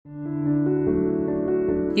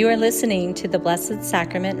You are listening to the Blessed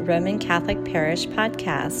Sacrament Roman Catholic Parish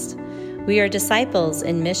podcast. We are disciples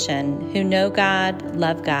in mission who know God,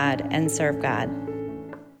 love God, and serve God.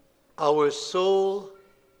 Our soul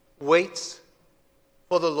waits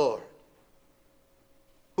for the Lord,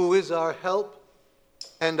 who is our help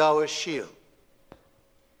and our shield.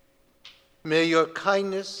 May your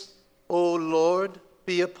kindness, O Lord,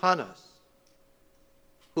 be upon us,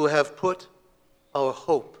 who have put our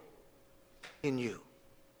hope in you.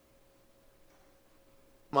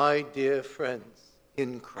 My dear friends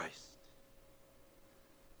in Christ,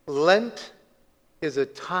 Lent is a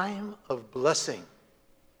time of blessing,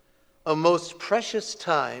 a most precious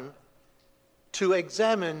time to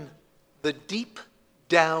examine the deep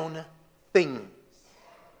down things,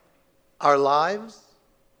 our lives,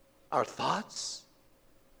 our thoughts,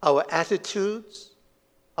 our attitudes,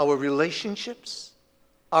 our relationships,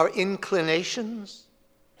 our inclinations,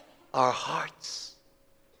 our hearts,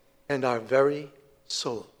 and our very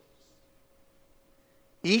souls.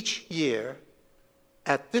 Each year,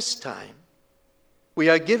 at this time, we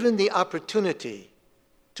are given the opportunity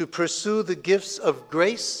to pursue the gifts of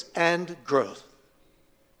grace and growth,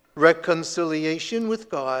 reconciliation with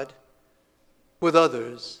God, with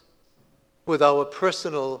others, with our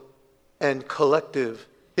personal and collective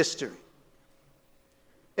history.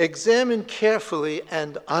 Examine carefully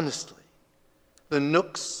and honestly the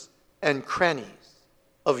nooks and crannies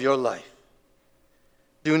of your life.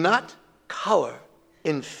 Do not cower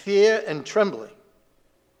in fear and trembling,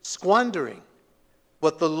 squandering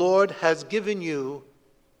what the Lord has given you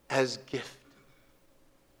as gift.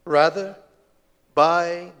 Rather,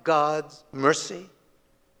 by God's mercy,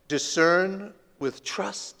 discern with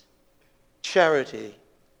trust, charity,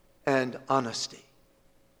 and honesty.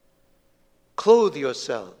 Clothe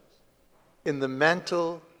yourselves in the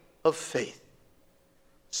mantle of faith.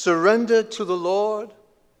 Surrender to the Lord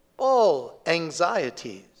all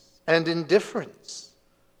anxieties and indifference,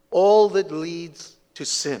 all that leads to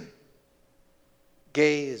sin.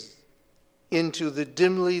 Gaze into the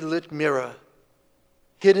dimly lit mirror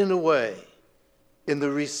hidden away in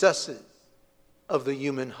the recesses of the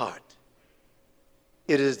human heart.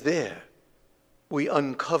 It is there we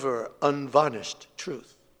uncover unvarnished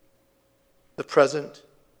truth. The present,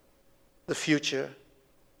 the future,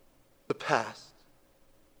 the past,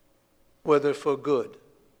 whether for good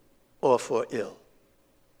or for ill.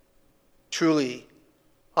 Truly,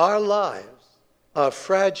 our lives are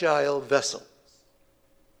fragile vessels.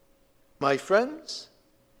 My friends,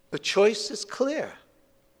 the choice is clear.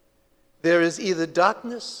 There is either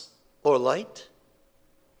darkness or light,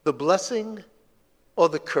 the blessing or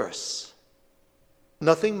the curse.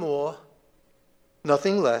 Nothing more,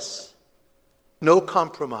 nothing less, no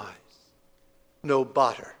compromise, no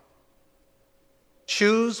barter.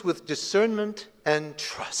 Choose with discernment and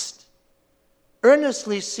trust,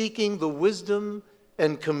 earnestly seeking the wisdom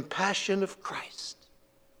and compassion of Christ.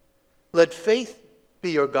 Let faith be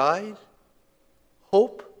your guide,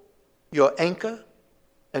 hope your anchor,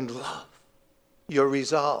 and love your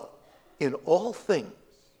resolve in all things.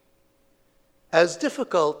 As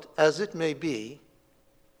difficult as it may be,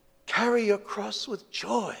 carry your cross with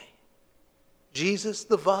joy. Jesus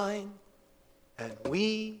the vine, and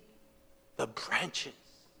we the branches.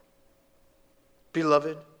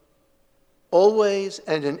 Beloved, always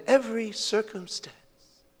and in every circumstance,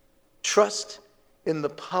 trust in the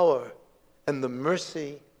power and the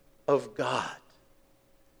mercy of God.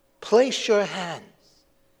 Place your hands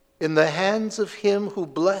in the hands of him who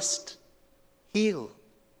blessed, healed,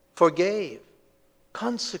 forgave,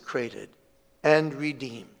 consecrated, and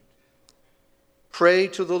redeemed. Pray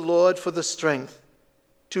to the Lord for the strength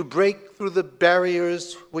to break through the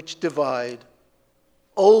barriers which divide,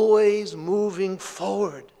 always moving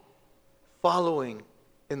forward, following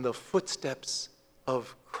in the footsteps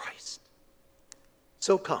of Christ.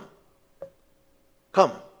 So come,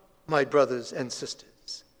 my brothers and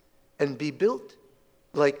sisters, and be built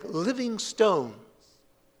like living stones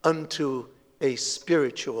unto a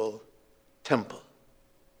spiritual temple.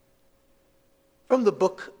 From the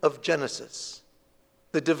book of Genesis,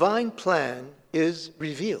 the divine plan is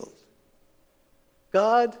revealed.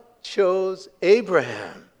 God chose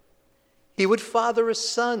Abraham. He would father a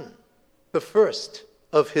son, the first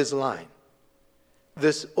of his line.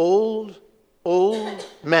 This old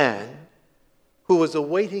man who was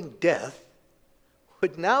awaiting death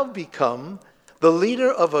would now become the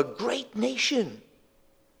leader of a great nation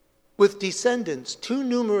with descendants too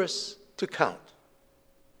numerous to count.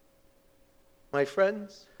 My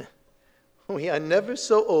friends, we are never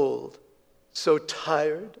so old, so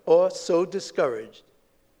tired, or so discouraged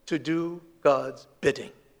to do God's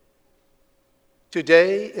bidding.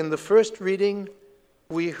 Today, in the first reading,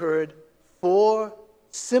 we heard 4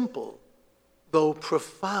 simple, though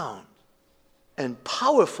profound and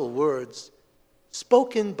powerful words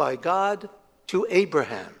spoken by God to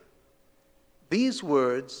Abraham. These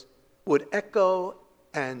words would echo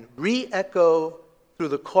and re-echo through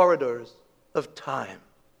the corridors of time.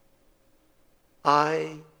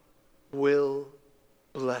 I will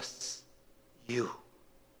bless you.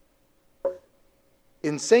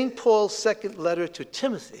 In St. Paul's second letter to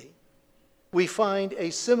Timothy, we find a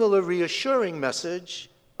similar reassuring message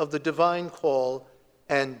of the divine call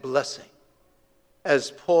and blessing. As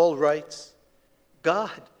Paul writes,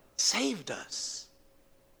 God saved us,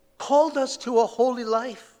 called us to a holy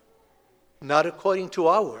life, not according to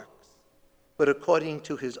our works, but according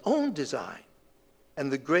to his own design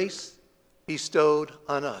and the grace bestowed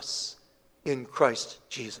on us in Christ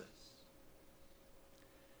Jesus.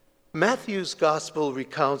 Matthew's gospel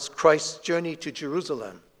recounts Christ's journey to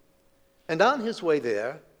Jerusalem, and on his way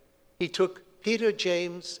there, he took Peter,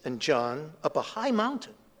 James, and John up a high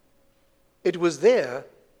mountain. It was there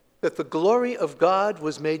that the glory of God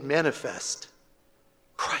was made manifest.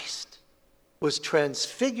 Christ was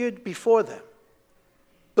transfigured before them.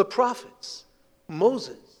 The prophets,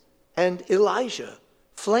 Moses and Elijah,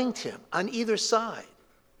 flanked him on either side.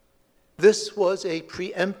 This was a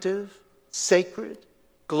preemptive, sacred,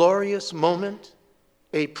 glorious moment,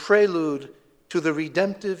 a prelude to the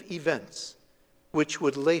redemptive events which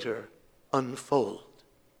would later unfold.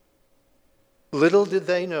 Little did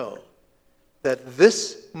they know that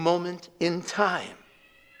this moment in time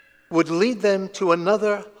would lead them to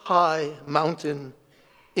another high mountain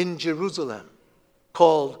in Jerusalem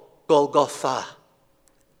called Golgotha,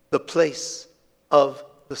 the place of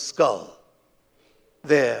the skull.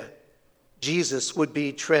 There, Jesus would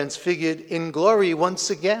be transfigured in glory once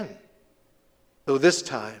again, though this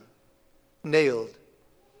time nailed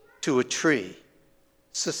to a tree,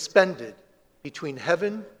 suspended between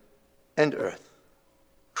heaven and earth.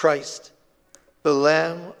 Christ, the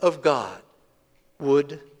Lamb of God,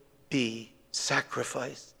 would be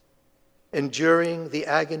sacrificed, enduring the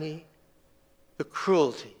agony, the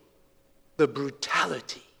cruelty, the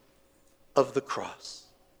brutality of the cross.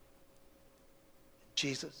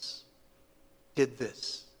 Jesus did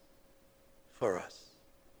this for us,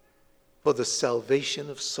 for the salvation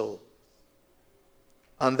of souls.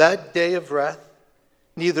 On that day of wrath,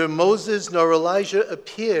 neither Moses nor Elijah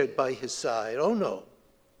appeared by his side. Oh no.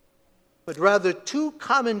 But rather 2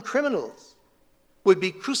 common criminals would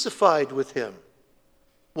be crucified with him,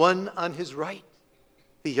 one on his right,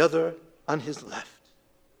 the other on his left.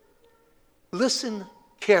 Listen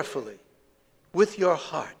carefully with your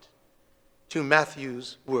heart to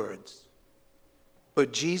Matthew's words.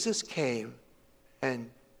 But Jesus came and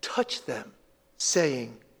touched them,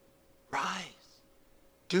 saying, "Rise,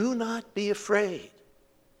 do not be afraid."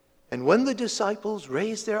 And when the disciples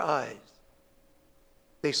raised their eyes,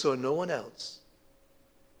 they saw no one else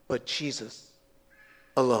but Jesus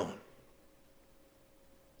alone.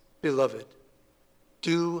 Beloved,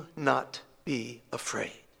 do not be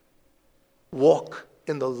afraid. Walk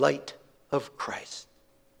in the light of Christ.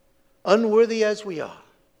 Unworthy as we are,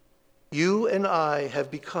 you and I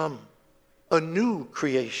have become a new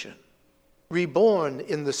creation, reborn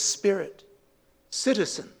in the Spirit,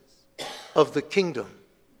 citizens of the kingdom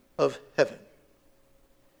of heaven.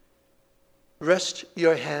 Rest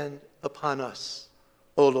your hand upon us,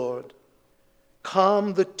 O Lord.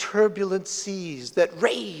 Calm the turbulent seas that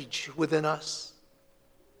rage within us.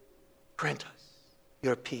 Grant us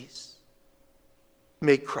your peace.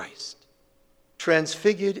 May Christ,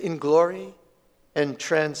 transfigured in glory and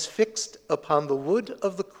transfixed upon the wood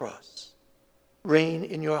of the cross, reign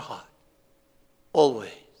in your heart,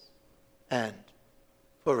 always and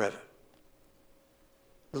forever.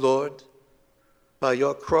 Lord, by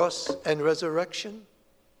your cross and resurrection,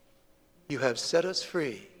 you have set us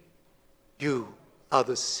free. You are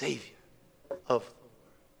the Savior of the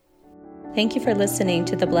world. Thank you for listening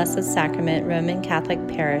to the Blessed Sacrament Roman Catholic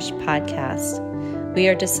Parish podcast. We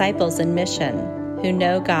are disciples in mission who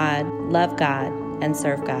know God, love God, and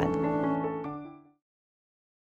serve God.